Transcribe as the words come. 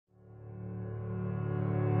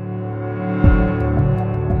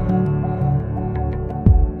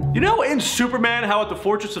You know in Superman how at the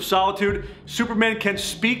Fortress of Solitude, Superman can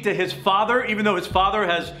speak to his father even though his father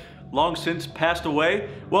has long since passed away?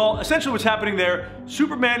 Well, essentially what's happening there,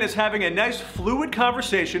 Superman is having a nice fluid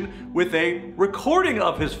conversation with a recording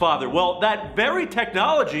of his father. Well, that very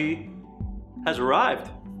technology has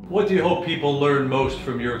arrived. What do you hope people learn most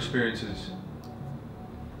from your experiences?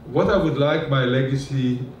 What I would like my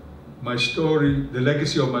legacy, my story, the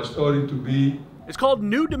legacy of my story to be. It's called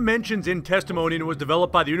New Dimensions in Testimony and it was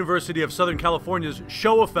developed by the University of Southern California's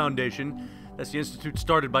Shoah Foundation. That's the institute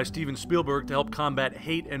started by Steven Spielberg to help combat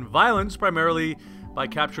hate and violence, primarily by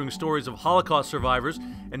capturing stories of Holocaust survivors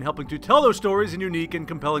and helping to tell those stories in unique and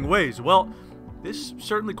compelling ways. Well, this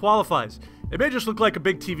certainly qualifies. It may just look like a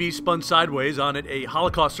big TV spun sideways on it, a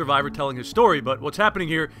Holocaust survivor telling his story, but what's happening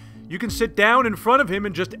here, you can sit down in front of him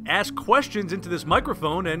and just ask questions into this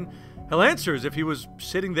microphone and he'll answer as if he was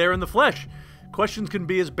sitting there in the flesh. Questions can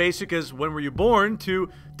be as basic as when were you born to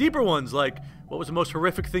deeper ones like what was the most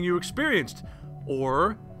horrific thing you experienced?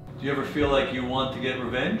 Or do you ever feel like you want to get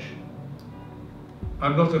revenge?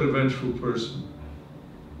 I'm not a revengeful person.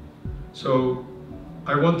 So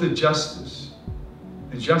I wanted justice.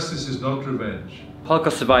 And justice is not revenge.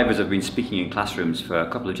 Holocaust survivors have been speaking in classrooms for a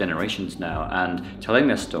couple of generations now and telling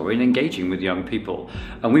their story and engaging with young people.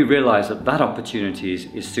 And we realise that that opportunity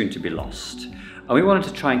is soon to be lost. And we wanted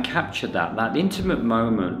to try and capture that intimate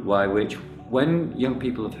moment by which when young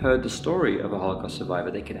people have heard the story of a Holocaust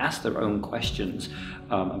survivor, they can ask their own questions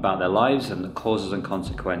about their lives and the causes and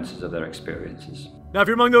consequences of their experiences. Now, if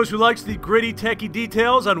you're among those who likes the gritty, techie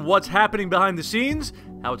details on what's happening behind the scenes,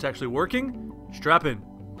 how it's actually working, strap in.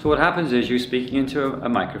 So what happens is you're speaking into a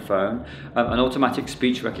microphone, an automatic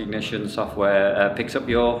speech recognition software picks up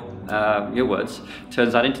your words,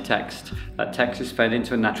 turns that into text. That text is fed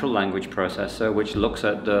into a natural language processor which looks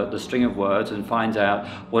at the string of words and finds out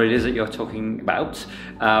what it is that you're talking about,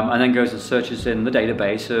 and then goes and searches in the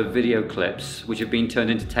database of video clips which have been turned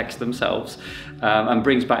into text themselves, and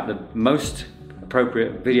brings back the most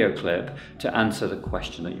appropriate video clip to answer the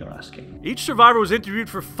question that you're asking. Each survivor was interviewed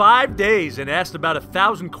for 5 days and asked about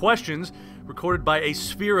 1,000 questions, recorded by a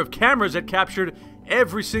sphere of cameras that captured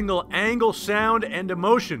every single angle, sound, and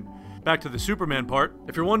emotion. Back to the Superman part.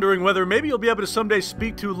 If you're wondering whether maybe you'll be able to someday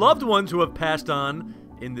speak to loved ones who have passed on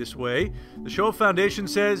in this way, the Shoah Foundation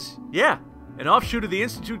says, yeah, an offshoot of the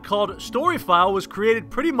institute called Storyfile was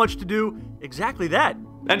created pretty much to do exactly that.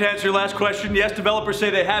 And to answer your last question, yes, developers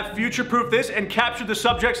say they have future-proofed this and captured the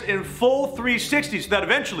subjects in full 360 so that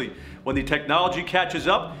eventually, when the technology catches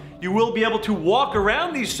up, you will be able to walk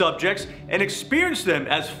around these subjects and experience them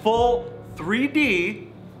as full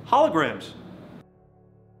 3D holograms.